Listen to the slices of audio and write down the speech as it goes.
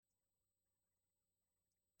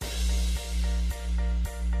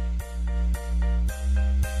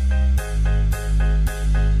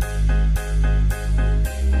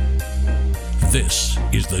This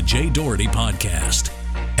is the Jay Doherty Podcast.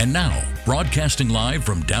 And now, broadcasting live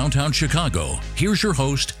from downtown Chicago, here's your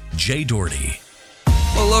host, Jay Doherty.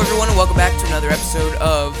 Well, hello everyone, and welcome back to another episode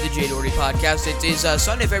of the Jay Doherty Podcast. It is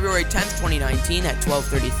Sunday, February 10th, 2019 at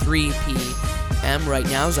 12:33 p.m. right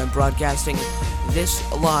now as I'm broadcasting this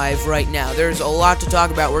live right now. There's a lot to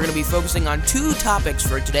talk about. We're going to be focusing on two topics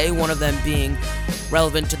for today, one of them being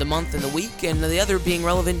relevant to the month and the week, and the other being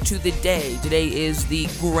relevant to the day. Today is the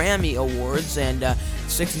Grammy Awards, and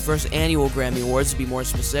 61st Annual Grammy Awards to be more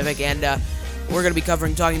specific, and we're going to be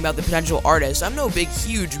talking about the potential artists. I'm no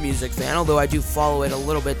huge music fan, although I do follow it a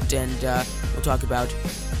little bit, and we'll talk about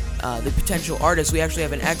the potential artists. We actually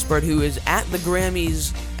have an expert who is at the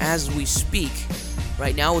Grammys as we speak.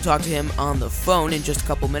 Right now, we'll talk to him on the phone in just a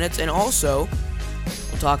couple minutes, and also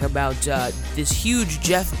we'll talk about this huge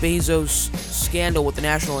Jeff Bezos scandal with the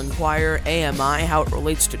National Enquirer, AMI, how it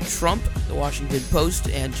relates to Trump, the Washington Post,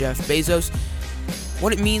 and Jeff Bezos,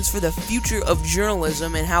 what it means for the future of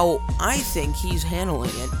journalism, and how I think he's handling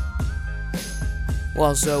it. We'll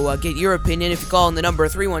also get your opinion if you call in the number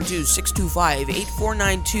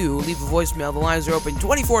 312-625-8492. Leave a voicemail. The lines are open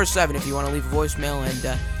 24/7 if you want to leave a voicemail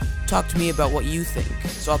and talk to me about what you think.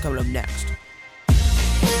 It's all coming up next.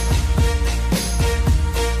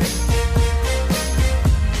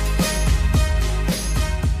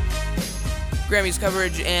 Grammys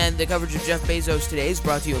coverage and the coverage of Jeff Bezos today is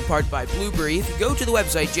brought to you in part by Blueberry. If you go to the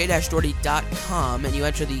website j-doherty.com and you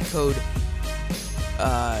enter the code,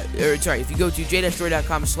 if you go to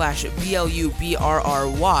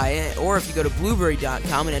j-doherty.com/BLUBRRY, or if you go to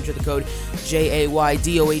blueberry.com and enter the code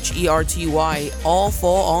JAYDOHERTY,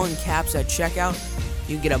 all in caps at checkout,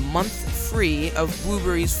 you can get a month free of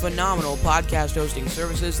Blueberry's phenomenal podcast hosting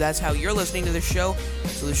services. That's how you're listening to the show.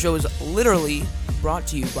 So the show is literally brought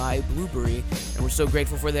to you by Blueberry, and we're so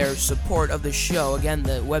grateful for their support of the show. Again,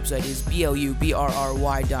 the website is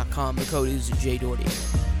BLUBRRY.com. The code is JDoherty.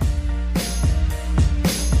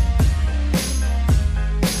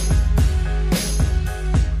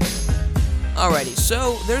 Alrighty,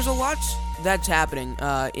 so there's a lot that's happening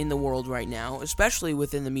in the world right now, especially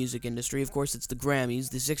within the music industry. Of course, it's the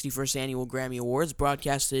Grammys, the 61st Annual Grammy Awards,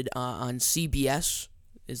 broadcasted on CBS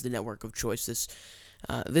is the network of choice this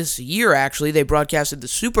year. Actually, they broadcasted the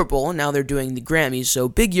Super Bowl, and now they're doing the Grammys, so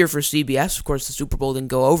big year for CBS. Of course, the Super Bowl didn't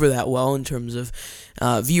go over that well in terms of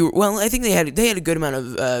well, I think they had a good amount of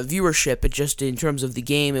viewership, but just in terms of the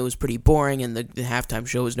game, it was pretty boring, and the halftime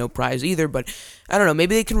show was no prize either, but I don't know,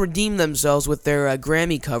 maybe they can redeem themselves with their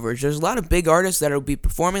Grammy coverage. There's a lot of big artists that will be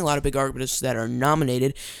performing, a lot of big artists that are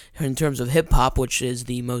nominated in terms of hip-hop, which is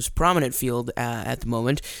the most prominent field at the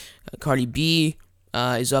moment. Cardi B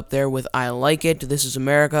is up there with I Like It. This Is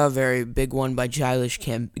America, a very big one by Childish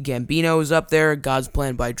Gambino is up there. God's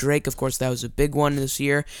Plan by Drake, of course, that was a big one this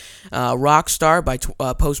year. Rockstar by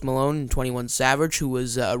Post Malone and 21 Savage, who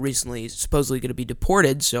was recently supposedly going to be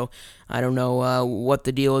deported, so I don't know what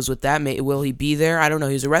the deal is with that. Will he be there? I don't know.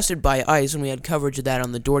 He was arrested by ICE, and we had coverage of that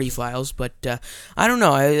on the Doherty Files, but I don't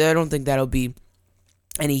know. I don't think that'll be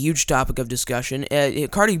any huge topic of discussion.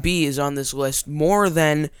 Cardi B is on this list more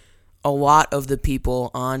than a lot of the people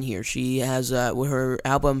on here. She has her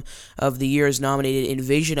album of the year is nominated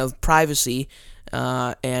Invasion of Privacy,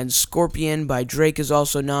 and Scorpion by Drake is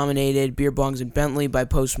also nominated, Beer Bongs and Bentley by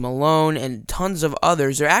Post Malone, and tons of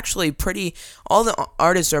others. They're actually all the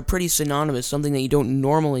artists are pretty synonymous, something that you don't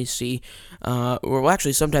normally see, or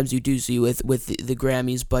actually sometimes you do see with the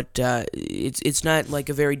Grammys, but it's not like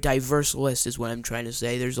a very diverse list is what I'm trying to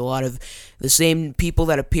say. There's a lot of the same people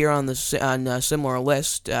that appear on a similar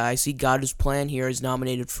list. I see God's Plan here is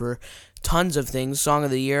nominated for tons of things, Song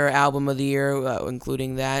of the Year, Album of the Year,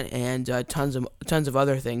 including that, and tons of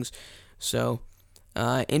other things. So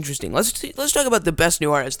interesting. Let's talk about the best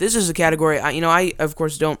new artist. This is a category I of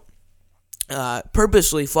course don't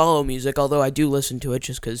purposely follow music, although I do listen to it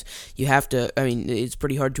just because you have to. I mean, it's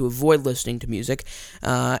pretty hard to avoid listening to music.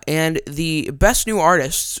 And the best new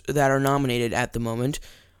artists that are nominated at the moment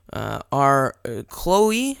are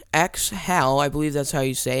Chloe X Hal, I believe that's how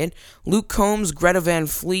you say it, Luke Combs, Greta Van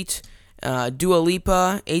Fleet, Dua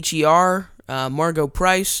Lipa, H.E.R., Margot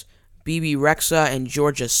Price, BB Rexa, and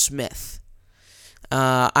Georgia Smith.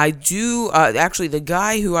 Actually, the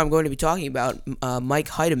guy who I'm going to be talking about, Mike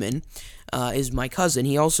Heidemann, is my cousin.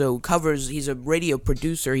 He also he's a radio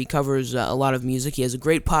producer. He covers a lot of music. He has a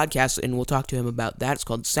great podcast, and we'll talk to him about that. It's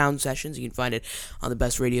called Sound Sessions. You can find it on the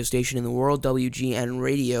best radio station in the world, WGN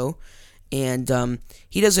Radio. and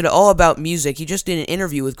he does it all about music. He just did an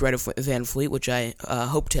interview with Greta Van Fleet, which I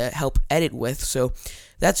hope to help edit with, so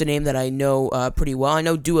that's a name that I know pretty well. I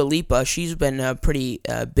know Dua Lipa. She's been pretty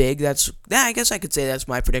big. I guess I could say that's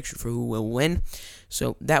my prediction for who will win.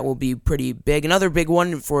 So that will be pretty big. Another big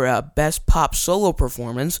one for Best Pop Solo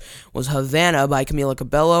Performance was Havana by Camila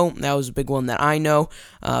Cabello. That was a big one that I know.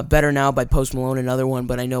 Better Now by Post Malone, another one,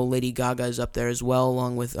 but I know Lady Gaga is up there as well,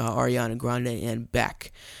 along with Ariana Grande and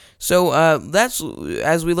Beck. So that's,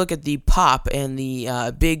 as we look at the pop and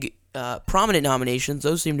the big prominent nominations,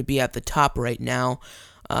 those seem to be at the top right now.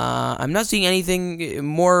 I'm not seeing anything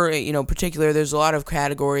more, particular. There's a lot of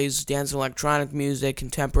categories: dance and electronic music,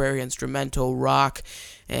 contemporary, instrumental, rock,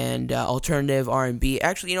 and alternative R&B.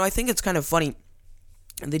 Actually, I think it's kind of funny.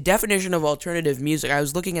 The definition of alternative music, I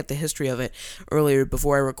was looking at the history of it earlier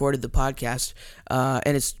before I recorded the podcast,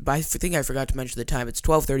 and I think I forgot to mention the time. It's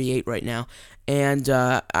 12:38 right now, and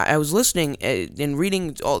I was listening and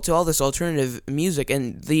reading to all this alternative music,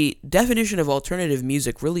 and the definition of alternative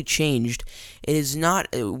music really changed. It is not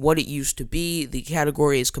what it used to be. The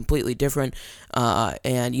category is completely different,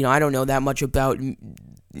 and I don't know that much about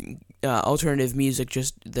alternative music,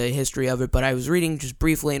 just the history of it, but I was reading just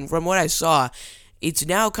briefly, and from what I saw, it's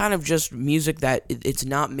now kind of just music that it's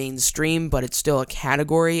not mainstream, but it's still a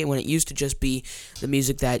category, when it used to just be the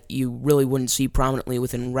music that you really wouldn't see prominently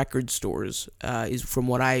within record stores, is from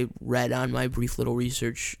what I read on my brief little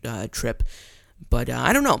research trip. But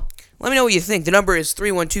I don't know. Let me know what you think. The number is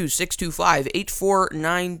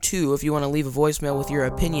 312-625-8492 if you want to leave a voicemail with your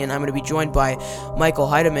opinion. I'm going to be joined by Michael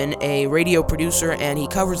Heidemann, a radio producer, and he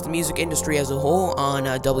covers the music industry as a whole on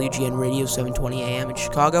WGN Radio 720 AM in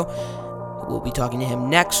Chicago. We'll be talking to him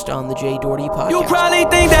next on the Jay Doherty podcast. You probably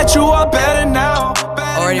think that you are better now.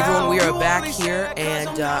 Alright, everyone, we are back here,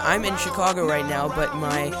 and I'm in Chicago right now, but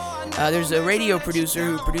there's a radio producer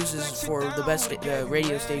who produces for the best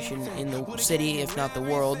radio station in the city, if not the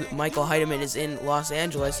world. Michael Heidemann is in Los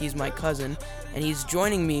Angeles. He's my cousin, and he's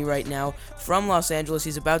joining me right now from Los Angeles.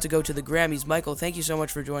 He's about to go to the Grammys. Michael, thank you so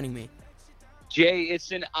much for joining me. Jay,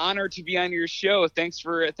 it's an honor to be on your show. Thanks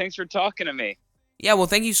for talking to me. Yeah, well,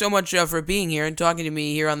 thank you so much for being here and talking to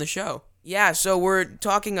me here on the show. Yeah, so we're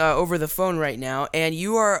talking over the phone right now, and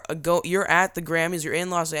you're at the Grammys, you're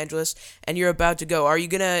in Los Angeles, and you're about to go.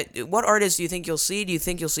 What artists do you think you'll see? Do you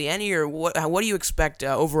think you'll see any, or what do you expect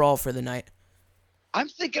overall for the night? I'm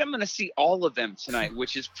thinking I'm going to see all of them tonight,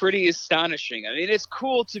 which is pretty astonishing. I mean, it's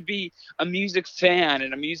cool to be a music fan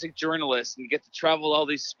and a music journalist and get to travel all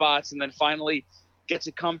these spots and then finally get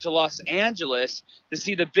to come to Los Angeles to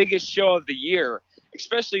see the biggest show of the year,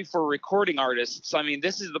 especially for recording artists. I mean,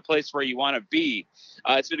 this is the place where you want to be.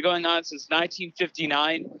 It's been going on since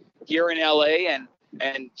 1959 here in LA,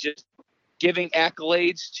 and just giving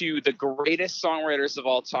accolades to the greatest songwriters of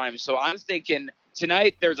all time. So I'm thinking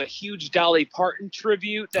tonight there's a huge Dolly Parton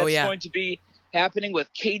tribute that's going to be happening with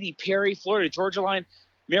Katy Perry, Florida Georgia Line,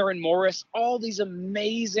 Maren Morris, all these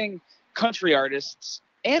amazing country artists.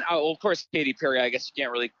 And, of course, Katy Perry, I guess you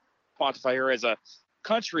can't really quantify her as a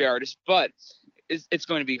country artist, but it's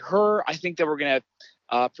going to be her. I think that we're going to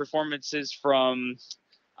have performances from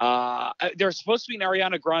there's supposed to be an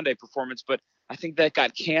Ariana Grande performance, but I think that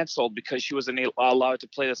got canceled because she wasn't allowed to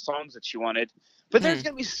play the songs that she wanted. But there's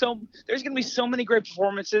going to be so many great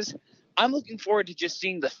performances. I'm looking forward to just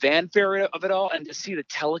seeing the fanfare of it all and to see the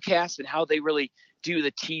telecast and how they really do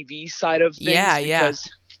the TV side of things.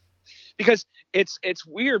 Because it's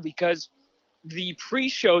weird because the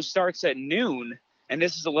pre-show starts at noon, and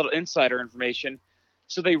this is a little insider information.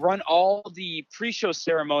 So they run all the pre-show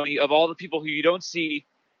ceremony of all the people who you don't see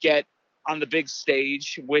get on the big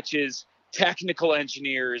stage, which is technical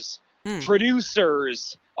engineers,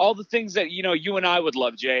 producers, all the things that, you and I would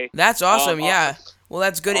love, Jay. That's awesome, yeah. Well,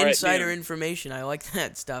 that's good insider information. I like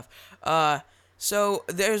that stuff. So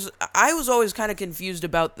I was always kind of confused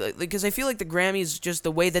about because I feel like the Grammys, just the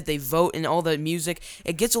way that they vote and all the music,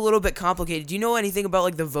 it gets a little bit complicated. Do you know anything about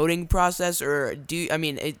like the voting process, or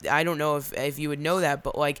I don't know if you would know that,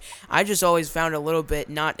 but like I just always found it a little bit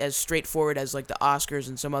not as straightforward as like the Oscars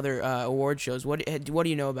and some other award shows. What do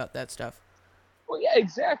you know about that stuff? Well, yeah,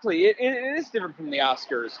 exactly. It is different from the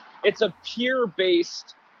Oscars. It's a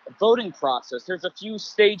peer-based voting process. There's a few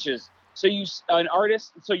stages. So an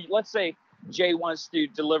artist. So let's say Jay wants to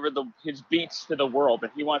deliver his beats to the world,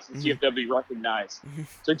 and he wants to see if they'll be recognized.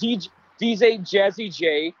 So DJ Jazzy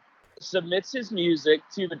J submits his music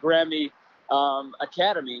to the Grammy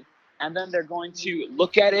Academy, and then they're going to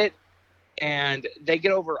look at it, and they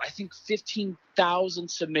get over, I think, 15,000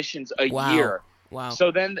 submissions a year. Wow.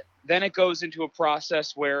 So then it goes into a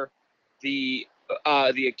process where the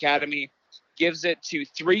Academy gives it to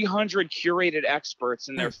 300 curated experts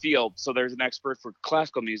in their field. So there's an expert for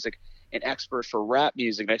classical music, an expert for rap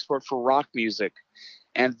music, an expert for rock music,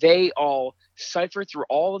 and they all cipher through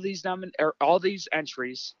all of these all these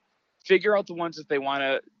entries, figure out the ones that they want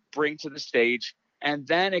to bring to the stage, and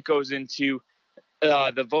then it goes into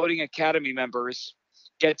the voting academy members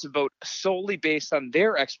get to vote solely based on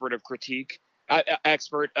their expert of critique,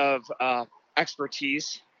 expert of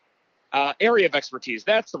expertise, area of expertise.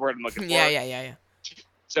 That's the word I'm looking for. Yeah.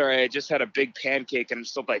 Sorry, I just had a big pancake and I'm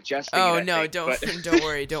still digesting it. Oh I no, think. don't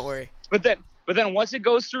worry. But then once it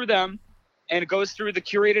goes through them and it goes through the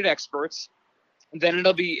curated experts, then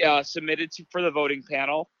it'll be submitted for the voting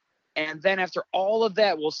panel, and then after all of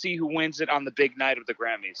that, we'll see who wins it on the big night of the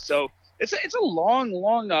Grammys. So it's a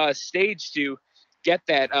long stage to get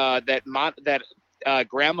that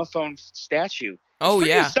gramophone statue. It's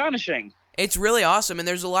pretty astonishing. It's really awesome, and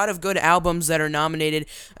there's a lot of good albums that are nominated,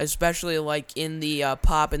 especially like in the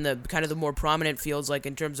pop and the kind of the more prominent fields, like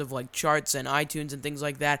in terms of like charts and iTunes and things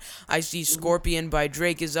like that. I see Scorpion by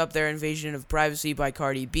Drake is up there, Invasion of Privacy by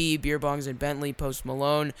Cardi B, Beer Bongs and Bentley, Post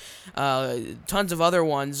Malone, tons of other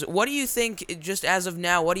ones. What do you think, just as of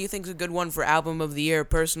now, what do you think is a good one for Album of the Year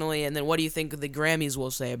personally, and then what do you think the Grammys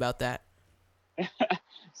will say about that?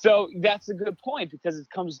 So that's a good point, because it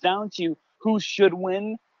comes down to who should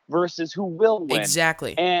win versus who will win.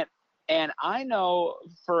 Exactly. And I know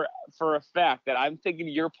for a fact that I'm thinking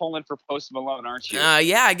you're pulling for Post Malone, aren't you?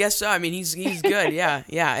 Yeah, I guess so. I mean, he's good. Yeah.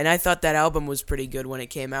 And I thought that album was pretty good when it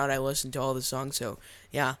came out. I listened to all the songs, so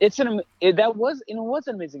yeah. It was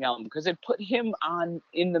an amazing album because it put him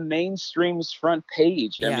in the mainstream's front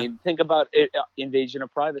page. Yeah. I mean, think about it, Invasion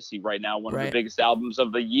of Privacy right now, one of the biggest albums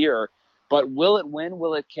of the year. But will it win?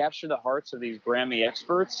 Will it capture the hearts of these Grammy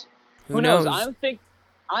experts? Who knows?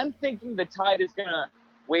 I'm thinking the tide is gonna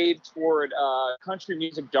wave toward country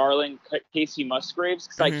music darling Casey Musgraves,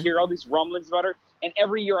 because I hear all these rumblings about her, and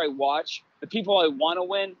every year I watch, the people I want to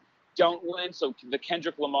win don't win. So the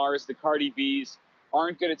Kendrick Lamars, the Cardi B's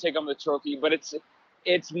aren't going to take home the trophy, but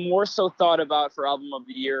it's more so thought about for Album of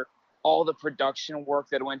the Year, all the production work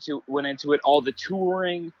that went into it, all the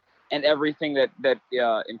touring and everything that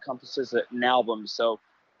encompasses an album. So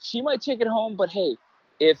she might take it home, but hey,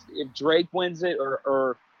 if Drake wins it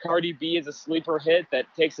or Cardi B is a sleeper hit that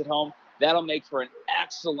takes it home, that'll make for an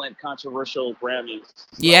excellent controversial Grammy.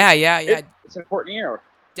 So yeah. It's an important year.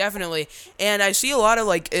 Definitely, and I see a lot of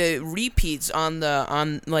repeats on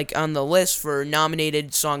the list for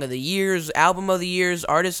nominated Song of the Years, Album of the Years,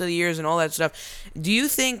 Artist of the Years, and all that stuff. Do you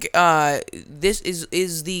think this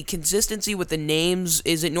is the consistency with the names?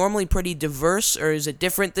 Is it normally pretty diverse, or is it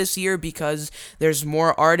different this year because there's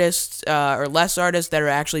more artists or less artists that are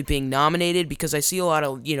actually being nominated? Because I see a lot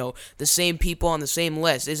of the same people on the same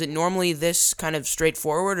list. Is it normally this kind of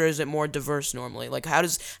straightforward, or is it more diverse normally? Like how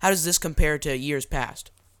does this compare to years past?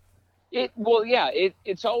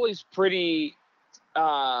 It's always pretty.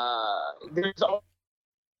 There's always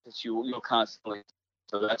that you'll constantly.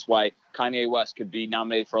 So that's why Kanye West could be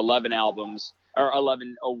nominated for 11 albums or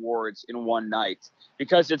 11 awards in one night,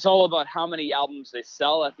 because it's all about how many albums they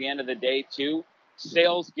sell at the end of the day too.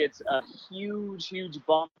 Sales gets a huge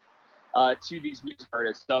bump to these music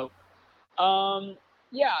artists. So,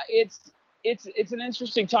 It's an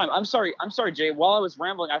interesting time. I'm sorry, Jay. While I was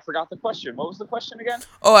rambling, I forgot the question. What was the question again?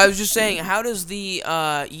 Oh, I was just saying, how does this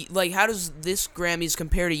Grammys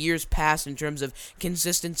compare to years past in terms of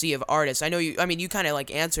consistency of artists? I know you kind of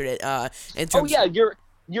answered it.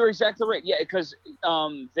 You're exactly right. Yeah, because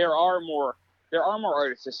there are more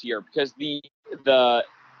artists this year, because the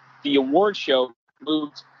award show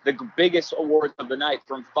moved the biggest awards of the night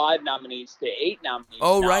from 5 nominees to 8 nominees.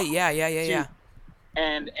 Oh, right. Yeah.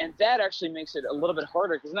 And that actually makes it a little bit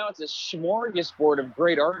harder, because now it's a smorgasbord of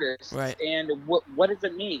great artists. Right. And what does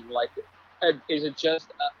it mean? Is it just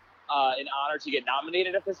an honor to get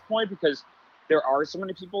nominated at this point because there are so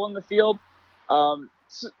many people in the field?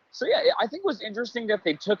 So I think it was interesting that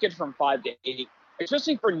they took it from 5 to 8,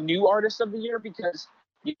 especially for new artists of the year, because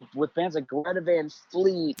with bands like Greta Van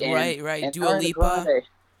Fleet and right, Dua Lipa.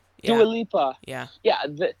 Dua Lipa. Yeah. Yeah,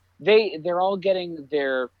 they're all getting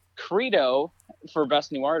their credo for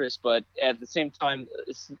best new artist, but at the same time,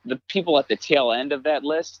 the people at the tail end of that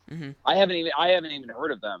list, I haven't even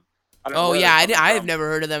heard of them. I have never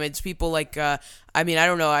heard of them. It's people like I mean, I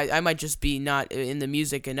don't know. I might just be not in the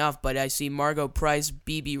music enough, but I see Margot Price,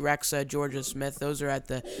 BB Rexa, Georgia Smith. Those are at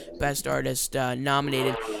the Best Artist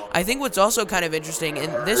nominated. I think what's also kind of interesting,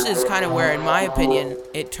 and this is kind of where, in my opinion,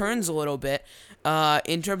 it turns a little bit,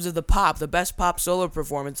 in terms of the Best Pop Solo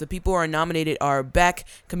Performance. The people who are nominated are Beck,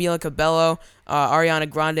 Camila Cabello, Ariana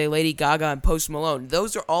Grande, Lady Gaga, and Post Malone.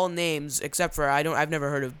 Those are all names, except for I've never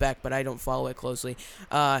heard of Beck, but I don't follow it closely.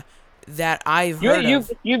 That I've heard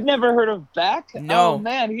of. You've never heard of Beck? No. Oh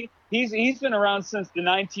man, he's been around since the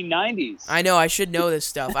 1990s. I know, I should know this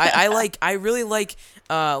stuff. I really like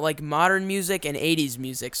modern music and 80s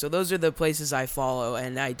music. So those are the places I follow,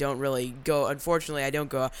 and I don't really go. Unfortunately, I don't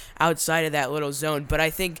go outside of that little zone. But I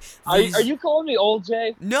think Are you calling me old,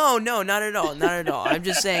 Jay? No, not at all, not at all. I'm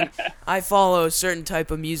just saying I follow a certain type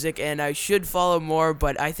of music, and I should follow more.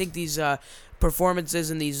 But I think these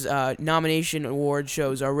performances in these nomination award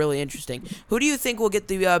shows are really interesting. Who do you think will get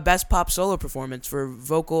the best pop solo performance for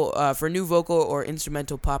new vocal or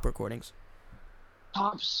instrumental pop recordings?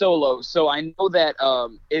 Pop solo. So I know that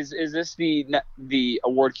is this the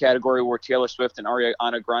award category where Taylor Swift and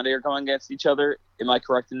Ariana Grande are going against each other? Am I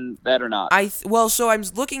correct in that or not? So I'm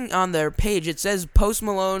looking on their page. It says Post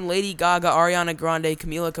Malone, Lady Gaga, Ariana Grande,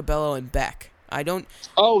 Camila Cabello, and Beck. I don't.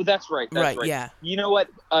 Oh, that's right. That's right. Yeah. You know what?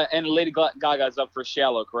 And Lady Gaga's up for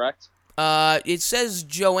Shallow, correct? It says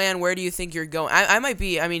Joanne. Where do you think you're going? I might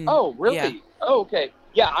be. I mean. Oh, really? Yeah. Oh, okay.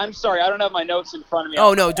 Yeah. I'm sorry. I don't have my notes in front of me.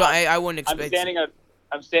 Oh no, I wouldn't expect.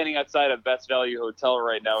 I'm standing outside of Best Value Hotel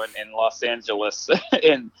right now in Los Angeles,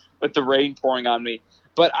 with the rain pouring on me.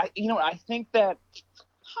 But I think that,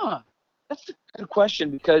 that's a good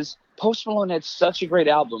question because Post Malone had such a great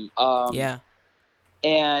album. Yeah.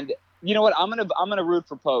 And you know what? I'm gonna root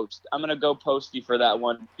for Post. I'm gonna go Posty for that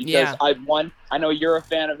one because I know you're a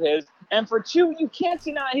fan of his, and for two, you can't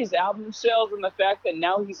deny his album sales and the fact that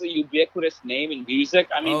now he's a ubiquitous name in music.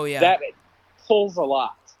 I mean, that pulls a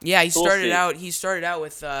lot. Yeah, he started out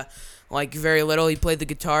with very little. He played the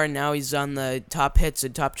guitar, and now he's on the top hits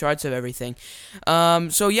and top charts of everything.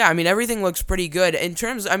 So yeah, I mean, everything looks pretty good in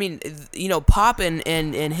terms. I mean, pop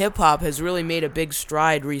and hip hop has really made a big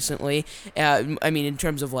stride recently. I mean, in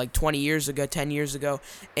terms of 10 years ago,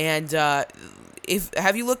 and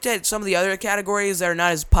have you looked at some of the other categories that are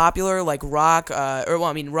not as popular, like rock?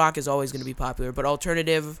 Rock is always going to be popular, but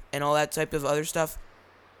alternative and all that type of other stuff.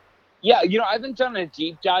 Yeah, I haven't done a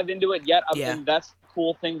deep dive into it yet. And that's the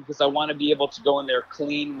cool thing because I want to be able to go in there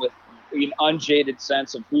clean with an unjaded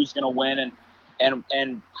sense of who's going to win and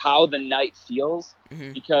how the night feels.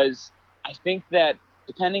 Mm-hmm. Because I think that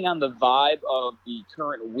depending on the vibe of the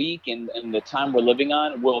current week and the time we're living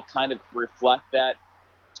on will kind of reflect that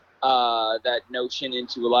notion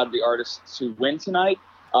into a lot of the artists who win tonight.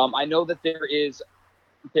 I know that there is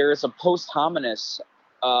a posthumous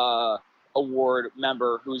award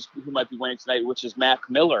member who might be winning tonight, which is Mac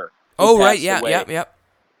Miller. Oh, right. Yeah. Yep.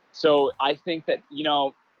 So I think that,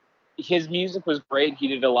 his music was great. He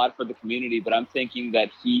did a lot for the community, but I'm thinking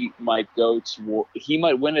that he might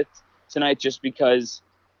win it tonight just because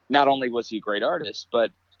not only was he a great artist,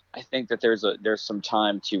 but I think that there's some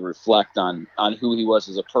time to reflect on who he was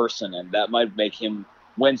as a person, and that might make him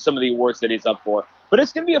win some of the awards that he's up for. But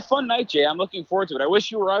it's gonna be a fun night, Jay. I'm looking forward to it. I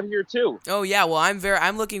wish you were out here too. Oh yeah, well I'm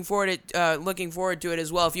looking forward to it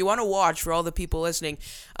as well. If you want to watch, for all the people listening,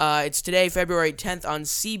 it's today, February 10th on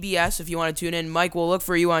CBS. If you want to tune in, Mike will look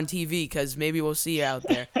for you on TV because maybe we'll see you out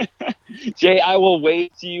there. Jay, I will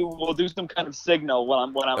wait to you. We'll do some kind of signal when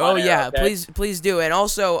I'm Oh on yeah, air, okay? please do. And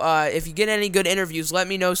also, if you get any good interviews, let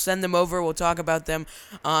me know. Send them over. We'll talk about them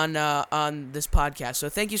on this podcast. So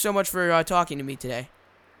thank you so much for talking to me today.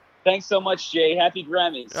 Thanks so much, Jay. Happy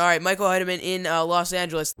Grammys. All right, Michael Heidemann in Los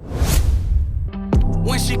Angeles.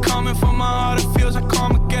 When she coming from my heart, it feels like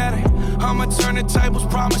Armageddon. I'ma turn the tables,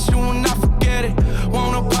 promise you will not forget it.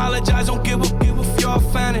 Won't apologize, don't give if you're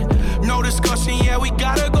offended. No discussion, yeah, we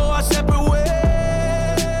gotta go our separate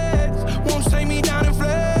ways. Won't take me down in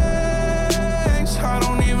flames. I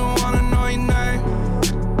don't even wanna know your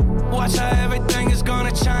name. Watch how everything is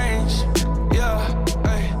gonna change. Yeah,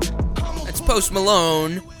 hey. That's Post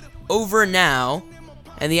Malone. Over Now,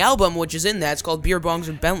 and the album, which is in that, it's called Beer Bongs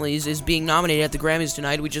and Bentleys, is being nominated at the Grammys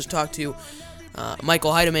tonight. We just talked to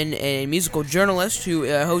Michael Heidemann, a musical journalist who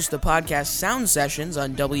hosts the podcast Sound Sessions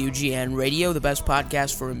on WGN Radio, the best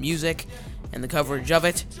podcast for music and the coverage of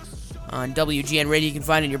it. On WGN Radio, you can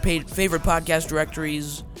find it in your favorite podcast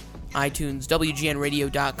directories, iTunes,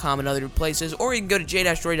 WGNradio.com, and other places, or you can go to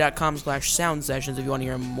j-dory.com/sound sessions if you want to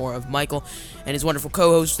hear more of Michael and his wonderful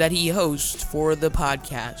co-hosts that he hosts for the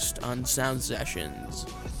podcast on Sound Sessions.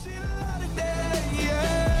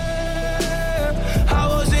 I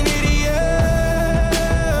was an idiot.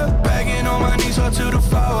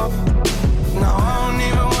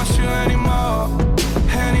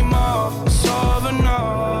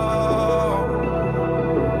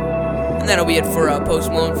 that'll be it for Post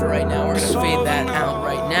Malone for right now. We're going to fade that out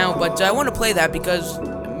right now. But I want to play that because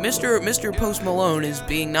Mr. Post Malone is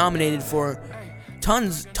being nominated for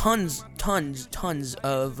tons of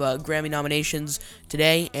Grammy nominations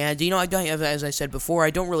today, and I don't, as I said before,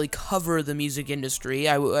 I don't really cover the music industry.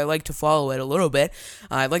 I like to follow it a little bit.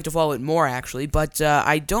 I'd like to follow it more, actually, but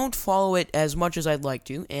I don't follow it as much as I'd like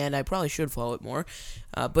to, and I probably should follow it more.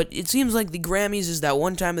 But it seems like the Grammys is that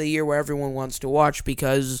one time of the year where everyone wants to watch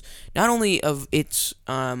because not only of its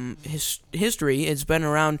history, it's been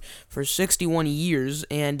around for 61 years,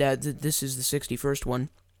 and this is the 61st one.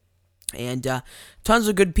 And tons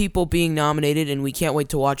of good people being nominated, and we can't wait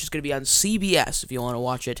to watch. It's going to be on CBS if you want to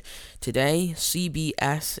watch it today.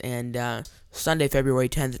 CBS, and Sunday, February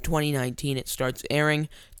 10th, 2019, it starts airing.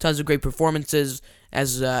 Tons of great performances.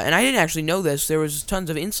 And I didn't actually know this. There was tons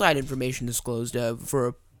of inside information disclosed for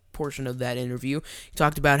a portion of that interview. He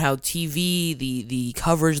talked about how TV, the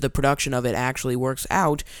coverage, the production of it actually works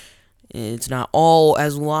out. It's not all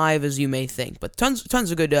as live as you may think, but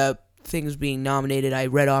tons of good things being nominated. I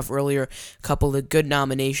read off earlier a couple of good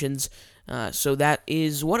nominations. So that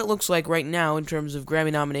is what it looks like right now in terms of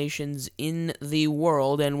Grammy nominations in the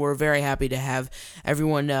world, and we're very happy to have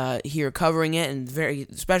everyone here covering it, and very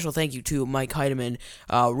special thank you to Mike Heidemann,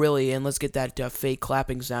 really, and let's get that fake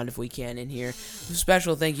clapping sound if we can in here.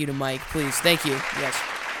 Special thank you to Mike, please, thank you, yes.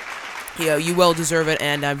 You well deserve it,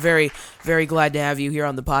 and I'm very, very glad to have you here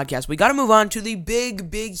on the podcast. We got to move on to the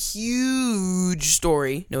big, huge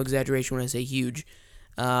story. No exaggeration when I say huge.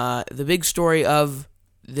 The big story of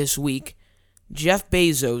this week. Jeff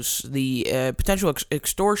Bezos, the potential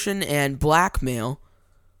extortion and blackmail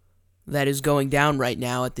that is going down right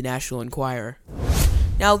now at the National Enquirer.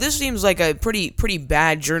 Now, this seems like a pretty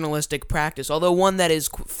bad journalistic practice, although one that is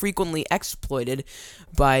frequently exploited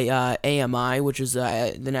by AMI, which is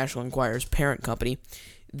the National Enquirer's parent company.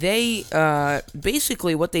 They,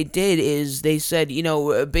 basically what they did is they said,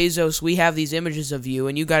 Bezos, we have these images of you,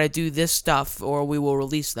 and you gotta do this stuff, or we will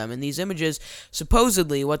release them. And these images,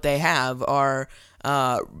 supposedly, what they have are,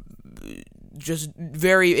 just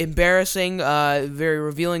very embarrassing, very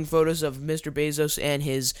revealing photos of Mr. Bezos and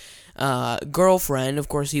his girlfriend. Of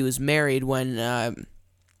course, he was married when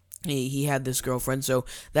he had this girlfriend, so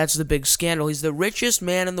that's the big scandal. He's the richest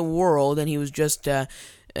man in the world, and he was just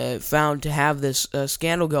found to have this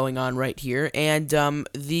scandal going on right here. And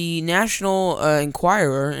the National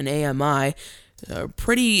Enquirer and AMI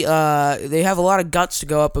they have a lot of guts to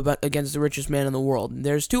go up against the richest man in the world.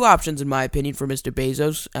 There's two options, in my opinion, for Mr.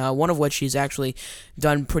 Bezos, one of which he's actually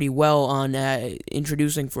done pretty well on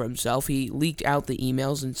introducing for himself. He leaked out the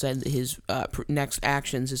emails and said his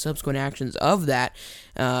his subsequent actions of that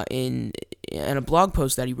in a blog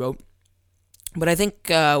post that he wrote. But I think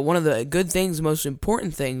one of the good things, most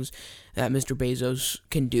important things that Mr. Bezos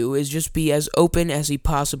can do is just be as open as he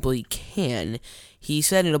possibly can. He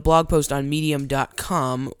said in a blog post on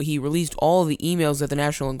Medium.com, he released all of the emails that the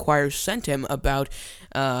National Enquirer sent him about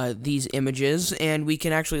these images, and we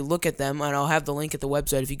can actually look at them, and I'll have the link at the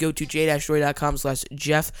website. If you go to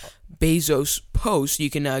j-story.com/Jeff Bezos post, you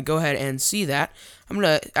can go ahead and see that.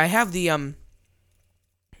 I have the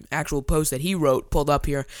actual post that he wrote pulled up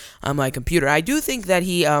here on my computer. I do think that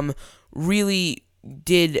he really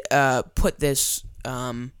did put this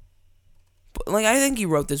I think he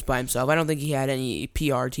wrote this by himself. I don't think he had any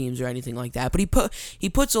PR teams or anything like that, but he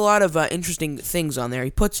puts a lot of interesting things on there.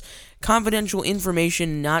 He puts confidential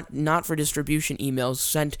information, not for distribution, emails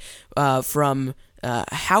sent from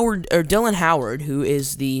Dylan Howard, who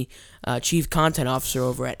is the chief content officer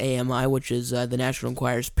over at AMI, which is the National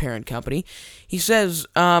Enquirer's parent company. He says,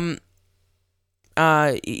 this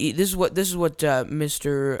is what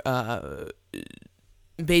Mr.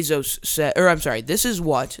 Bezos said, this is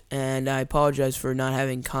what, and I apologize for not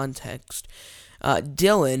having context.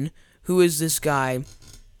 Dylan, who is this guy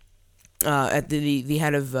at the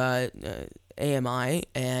head of AMI,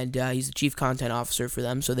 and he's the chief content officer for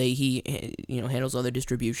them, so he handles all their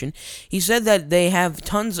distribution. He said that they have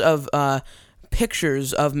tons of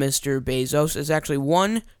pictures of Mr. Bezos. It's actually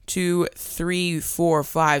 1, 2, 3, 4,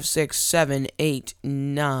 5, 6, 7, 8,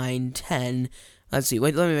 9, 10. Let's see,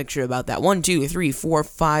 let me make sure about that. 1, 2, 3, 4,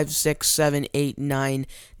 5, 6, 7, 8, 9.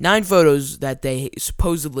 9 photos that they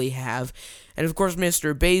supposedly have. And of course,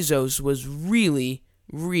 Mr. Bezos was really,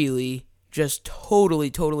 really just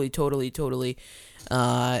totally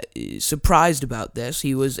surprised about this.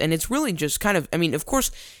 He was, and it's really just kind of, of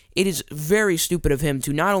course, it is very stupid of him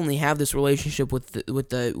to not only have this relationship with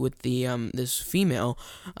this female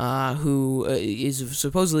who is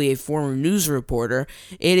supposedly a former news reporter.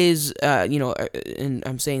 It is and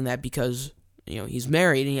I'm saying that because he's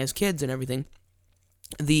married and he has kids and everything.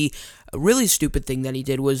 The really stupid thing that he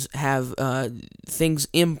did was have things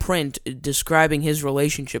in print describing his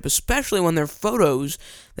relationship, especially when they're photos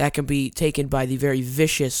that can be taken by the very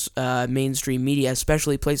vicious mainstream media,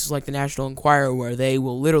 especially places like the National Enquirer, where they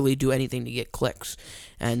will literally do anything to get clicks.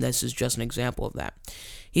 And this is just an example of that.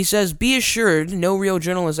 He says, "Be assured, no real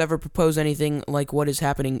journalist ever proposed anything like what is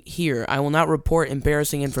happening here. I will not report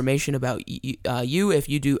embarrassing information about you if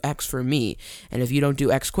you do X for me. And if you don't do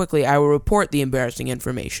X quickly, I will report the embarrassing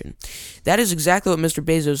information." That is exactly what Mr.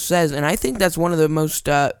 Bezos says, and I think that's one of the most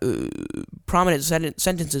prominent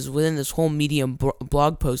sentences within this whole Medium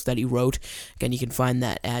blog post that he wrote. Again, you can find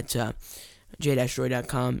that at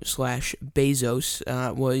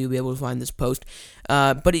j-joy.com/Bezos, where you'll be able to find this post.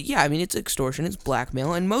 But it's extortion, it's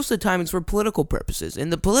blackmail, and most of the time it's for political purposes.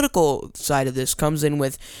 And the political side of this comes in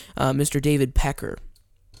with Mr. David Pecker.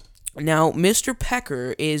 Now, Mr.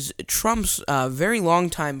 Pecker is Trump's very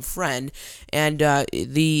long-time friend, and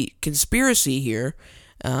the conspiracy here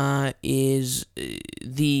is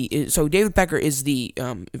so David Pecker is the,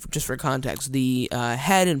 just for context, the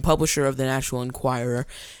head and publisher of the National Enquirer,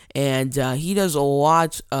 and he does a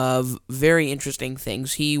lot of very interesting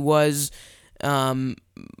things. He was a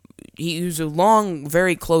long,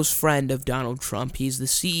 very close friend of Donald Trump. He's the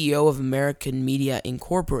CEO of American Media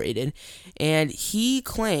Incorporated, and he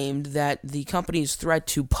claimed that the company's threat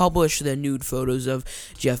to publish the nude photos of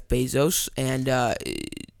Jeff Bezos and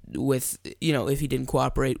with, if he didn't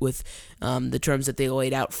cooperate with the terms that they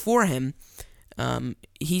laid out for him,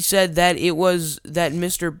 he said that it was that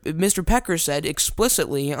Mr. Pecker said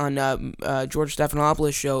explicitly on George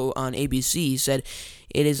Stephanopoulos' show on ABC. He said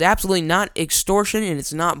it is absolutely not extortion and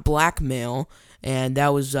it's not blackmail, and that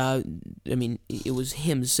was it was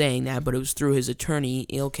him saying that, but it was through his attorney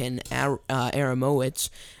Ilkin Abramowitz.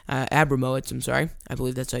 I'm sorry, I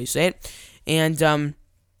believe that's how you say it, and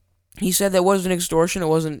he said that wasn't extortion, it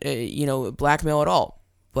wasn't blackmail at all.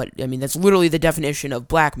 But, that's literally the definition of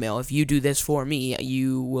blackmail. If you do this for me,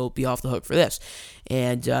 you will be off the hook for this.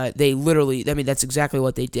 And they literally, that's exactly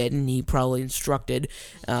what they did, and he probably instructed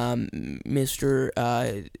Mr.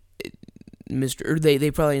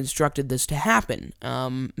 They probably instructed this to happen.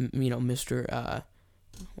 Mr.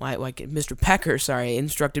 Pecker,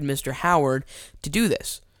 instructed Mr. Howard to do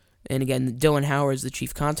this. And again, Dylan Howard is the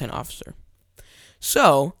chief content officer.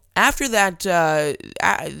 So, after that,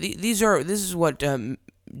 this is what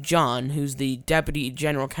John, who's the Deputy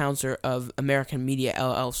General Counsel of American Media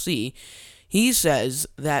LLC, he says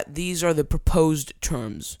that these are the proposed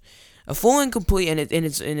terms. A full and complete, and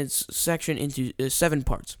it's section into 7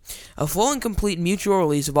 parts. A full and complete mutual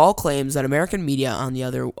release of all claims that American Media on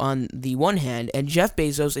the one hand, and Jeff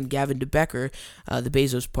Bezos and Gavin de Becker, the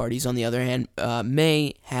Bezos parties on the other hand,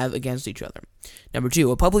 may have against each other. Number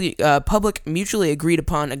 2, a public mutually agreed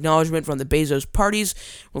upon acknowledgement from the Bezos parties,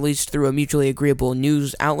 released through a mutually agreeable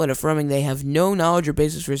news outlet, affirming they have no knowledge or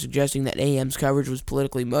basis for suggesting that AM's coverage was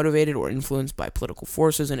politically motivated or influenced by political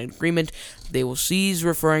forces. An agreement they will seize,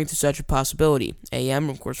 referring to such a possibility. AM,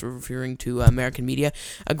 of course, referring to American Media,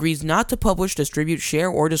 agrees not to publish, distribute, share,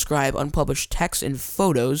 or describe unpublished texts and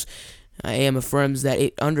photos. AM affirms that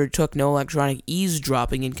it undertook no electronic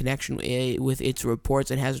eavesdropping in connection with its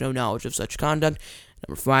reports and has no knowledge of such conduct.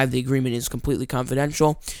 Number 5, the agreement is completely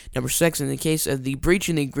confidential. Number 6, in the case of the breach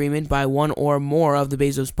in the agreement by one or more of the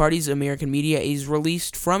Bezos parties, American Media is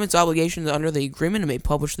released from its obligations under the agreement and may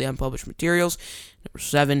publish the unpublished materials. Number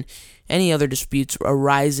 7, any other disputes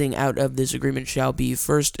arising out of this agreement shall be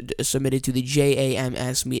first submitted to the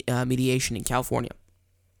JAMS mediation in California.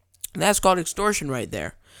 That's called extortion right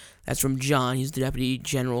there. That's from John. He's the Deputy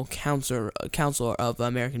General Counselor of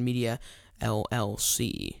American Media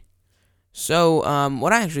LLC. So,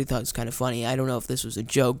 what I actually thought was kind of funny, I don't know if this was a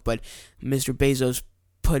joke, but Mr. Bezos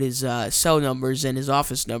put his cell numbers and his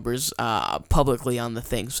office numbers publicly on the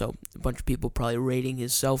thing, so a bunch of people probably raiding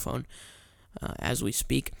his cell phone as we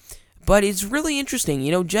speak. But it's really interesting.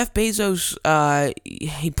 Jeff Bezos,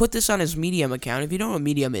 he put this on his Medium account. If you don't know what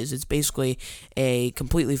Medium is, it's basically a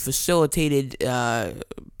completely facilitated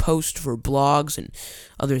post for blogs and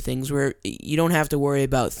other things where you don't have to worry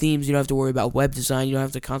about themes, you don't have to worry about web design, you don't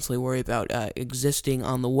have to constantly worry about existing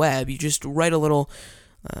on the web. You just write a little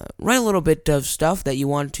bit of stuff that you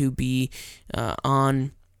want to be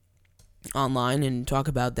online and talk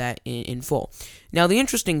about that in full. Now, the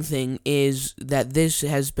interesting thing is that this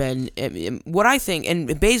has been, what I think, and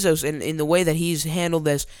Bezos, in the way that he's handled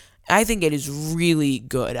this, I think it is really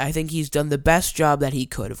good. I think he's done the best job that he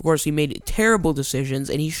could. Of course, he made terrible decisions,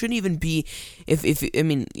 and he shouldn't even be,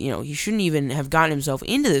 he shouldn't even have gotten himself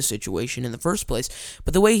into this situation in the first place.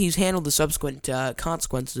 But the way he's handled the subsequent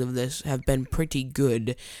consequences of this have been pretty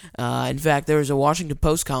good. In fact, there was a Washington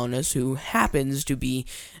Post columnist who happens to be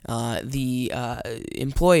the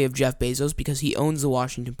employee of Jeff Bezos because he owns the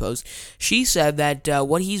Washington Post. She said that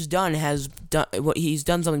what he's done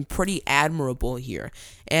something pretty admirable here.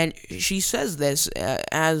 And she says this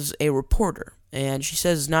as a reporter, and she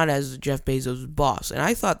says not as Jeff Bezos' boss. And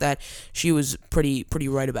I thought that she was pretty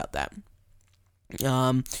right about that.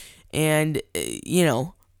 I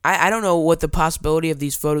don't know what the possibility of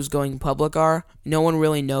these photos going public are. No one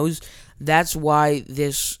really knows. That's why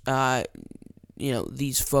this,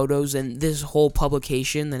 these photos and this whole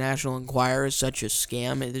publication, the National Enquirer, is such a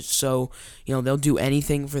scam. It's so, they'll do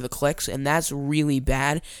anything for the clicks, and that's really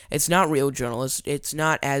bad. It's not real journalists. It's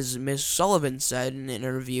not, as Ms. Sullivan said in an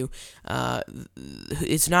interview,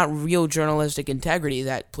 it's not real journalistic integrity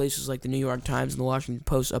that places like the New York Times and the Washington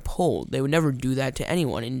Post uphold. They would never do that to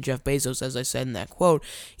anyone. And Jeff Bezos, as I said in that quote,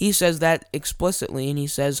 he says that explicitly, and he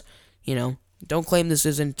says, don't claim this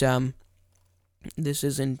isn't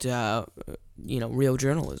real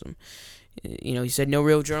journalism. He said no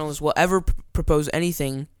real journalist will ever propose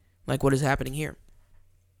anything like what is happening here.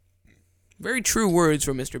 Very true words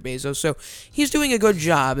from Mr. Bezos. So he's doing a good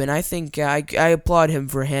job, and I think I applaud him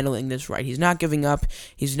for handling this right. He's not giving up.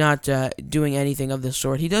 He's not doing anything of the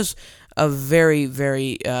sort. He does a very,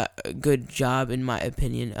 very good job, in my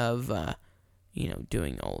opinion, of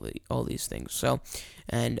doing all these things. So,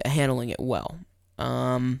 and handling it well.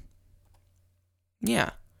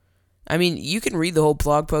 Yeah. I mean, you can read the whole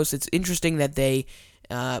blog post. It's interesting that they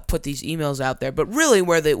put these emails out there, but really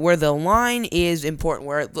where the line is important,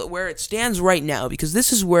 where it stands right now, because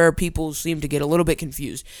this is where people seem to get a little bit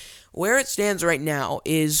confused. Where it stands right now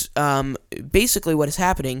is basically what is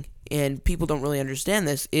happening, and people don't really understand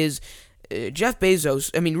this, is Jeff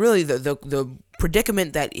Bezos, I mean, really the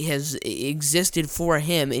predicament that has existed for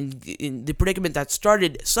him, in the predicament that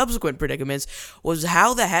started subsequent predicaments, was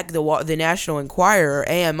how the heck the National Enquirer,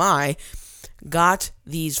 AMI, got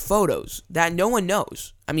these photos that no one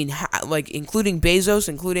knows. I mean, including Bezos,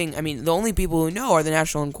 the only people who know are the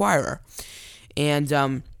National Enquirer.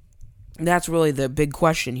 And that's really the big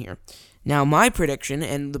question here. Now, my prediction,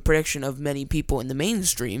 and the prediction of many people in the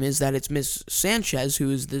mainstream, is that it's Miss Sanchez,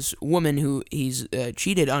 who is this woman who he's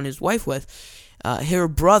cheated on his wife with. Her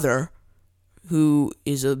brother, who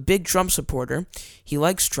is a big Trump supporter, he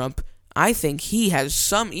likes Trump. I think he has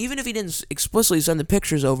some, even if he didn't explicitly send the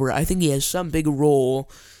pictures over, I think he has some big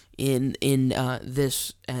role in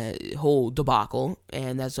this whole debacle,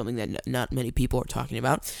 and that's something that not many people are talking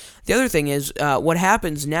about. The other thing is, what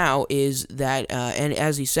happens now is that, and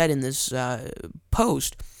as he said in this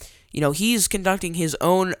post, he's conducting his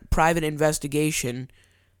own private investigation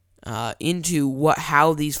into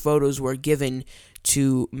how these photos were given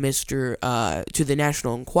to to the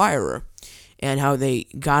National Enquirer, and how they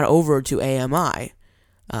got over to AMI.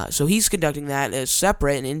 So he's conducting that as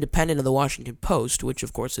separate and independent of the Washington Post, which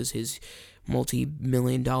of course is his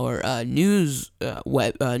multi-million-dollar news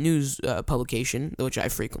publication, which I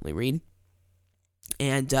frequently read.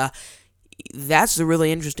 And that's the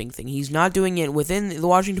really interesting thing. He's not doing it within the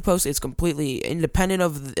Washington Post. It's completely independent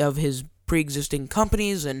of his pre-existing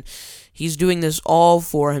companies, and he's doing this all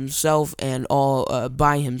for himself and all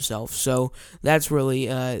by himself. So that's really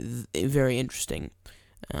very interesting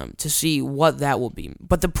to see what that will be.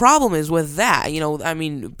 But the problem is with that,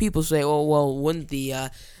 people say, well, wouldn't the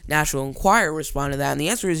National Enquirer respond to that? And the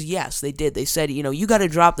answer is yes, they did. They said, you got to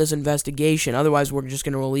drop this investigation, otherwise we're just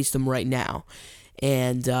going to release them right now.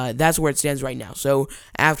 And that's where it stands right now. So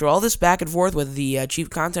after all this back and forth with the chief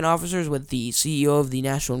content officers, with the CEO of the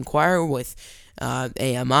National Enquirer, with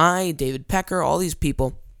AMI, David Pecker, all these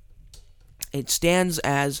people, it stands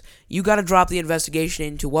as, you got to drop the investigation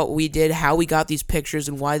into what we did, how we got these pictures,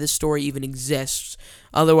 and why this story even exists.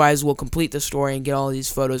 Otherwise, we'll complete the story and get all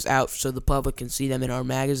these photos out so the public can see them in our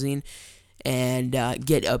magazine and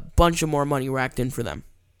get a bunch of more money racked in for them.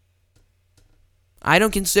 I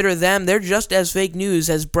don't consider them, they're just as fake news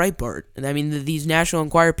as Breitbart. These National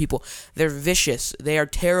Enquirer people, they're vicious. They are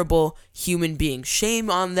terrible human beings.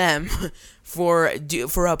 Shame on them for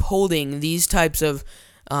upholding these types of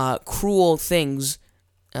cruel things,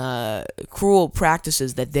 cruel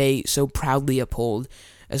practices that they so proudly uphold,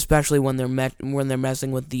 especially when they're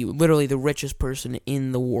messing with literally the richest person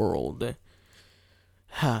in the world.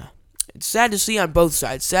 It's sad to see on both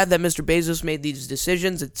sides. Sad that Mr. Bezos made these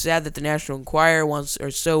decisions. It's sad that the National Enquirer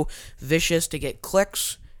are so vicious to get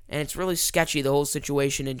clicks and it's really sketchy, the whole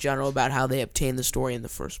situation in general, about how they obtained the story in the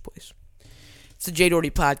first place. It's the Jay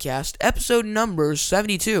Doherty Podcast, episode number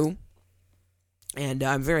 72. And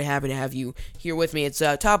I'm very happy to have you here with me. It's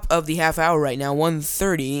top of the half hour right now,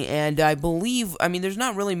 1:30, and I mean, there's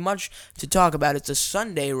not really much to talk about. It's a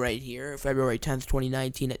Sunday right here, February 10th,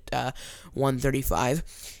 2019 at 1:35.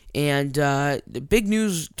 And the big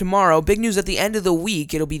news tomorrow, big news at the end of the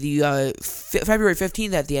week. It'll be the February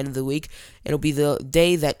 15th at the end of the week. It'll be the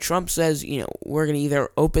day that Trump says, we're going to either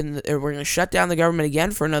we're going to shut down the government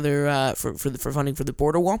again for another, for funding for the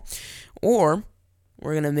border wall, or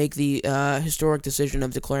we're going to make the historic decision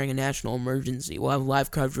of declaring a national emergency. We'll have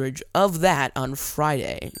live coverage of that on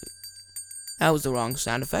Friday. That was the wrong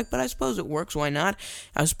sound effect, but I suppose it works. Why not?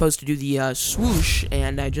 I was supposed to do the swoosh,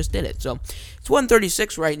 and I just did it. So it's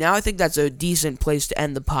 1:36 right now. I think that's a decent place to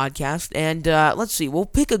end the podcast. And let's see. We'll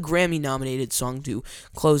pick a Grammy-nominated song to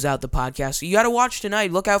close out the podcast. So you got to watch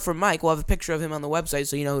tonight. Look out for Mike. We'll have a picture of him on the website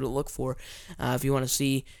so you know who to look for. If you want to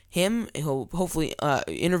see him, he'll hopefully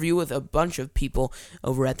interview with a bunch of people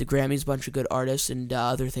over at the Grammys, a bunch of good artists and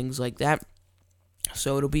other things like that.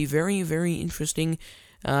 So it'll be very, very interesting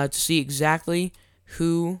to see exactly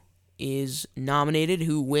who is nominated,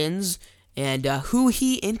 who wins, and who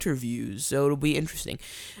he interviews. So it'll be interesting.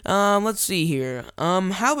 Let's see here.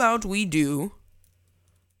 How about we do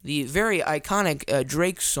the very iconic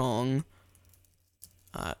Drake song,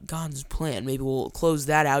 God's Plan. Maybe we'll close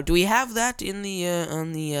that out. Do we have that in the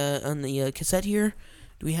on the cassette here?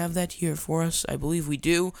 Do we have that here for us? I believe we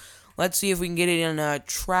do. Let's see if we can get it on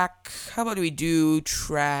track. How about we do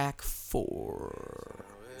track 4?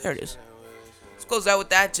 There it is. Let's close out with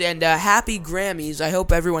that, and happy Grammys. I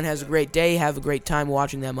hope everyone has a great day. Have a great time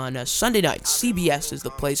watching them on Sunday night. CBS is the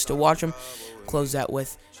place to watch them. Close out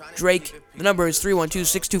with Drake. The number is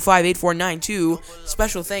 312-625-8492.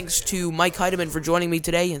 Special thanks to Mike Heidemann for joining me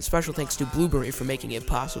today, and special thanks to Blueberry for making it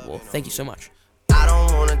possible. Thank you so much. I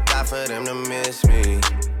don't wanna die for them to miss me.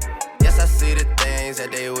 Yes, I see the things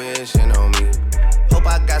that they wishing on me. Hope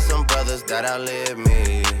I got some brothers that outlive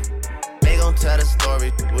me. They gon' tell the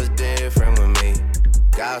story was different with me.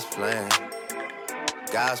 God's plan,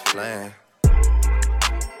 God's plan.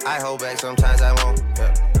 I hold back sometimes I won't.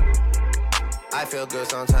 Yeah. I feel good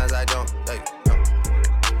sometimes I don't. Hey, no.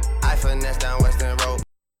 I finesse down Western Road.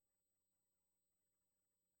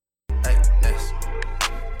 Hey, next.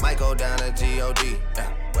 Might go down to G.O.D. Yeah,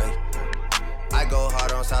 wait. I go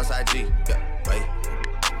hard on Southside G. Yeah, wait.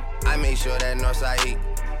 I make sure that Northside eat.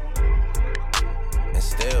 And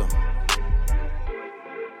still,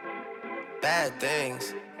 bad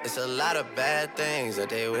things. It's a lot of bad things that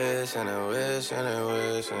they wish and they wish and they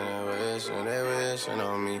wish and they wish and they wishing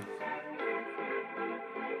on me.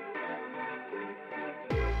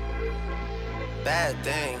 Bad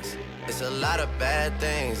things. It's a lot of bad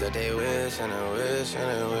things that they wish and they wish and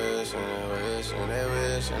they wish and they wish and they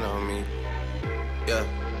wishing on me. Yeah.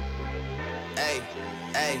 Hey,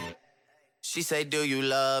 hey. She say, do you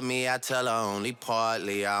love me? I tell her only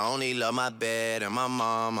partly. I only love my bed and my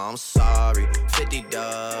mom. I'm sorry. 50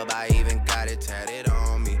 dub, I even got it tatted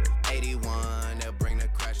on me. 81, they'll bring the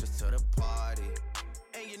crashers to the party.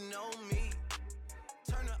 And you know me,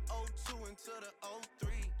 turn the 02 into the 03.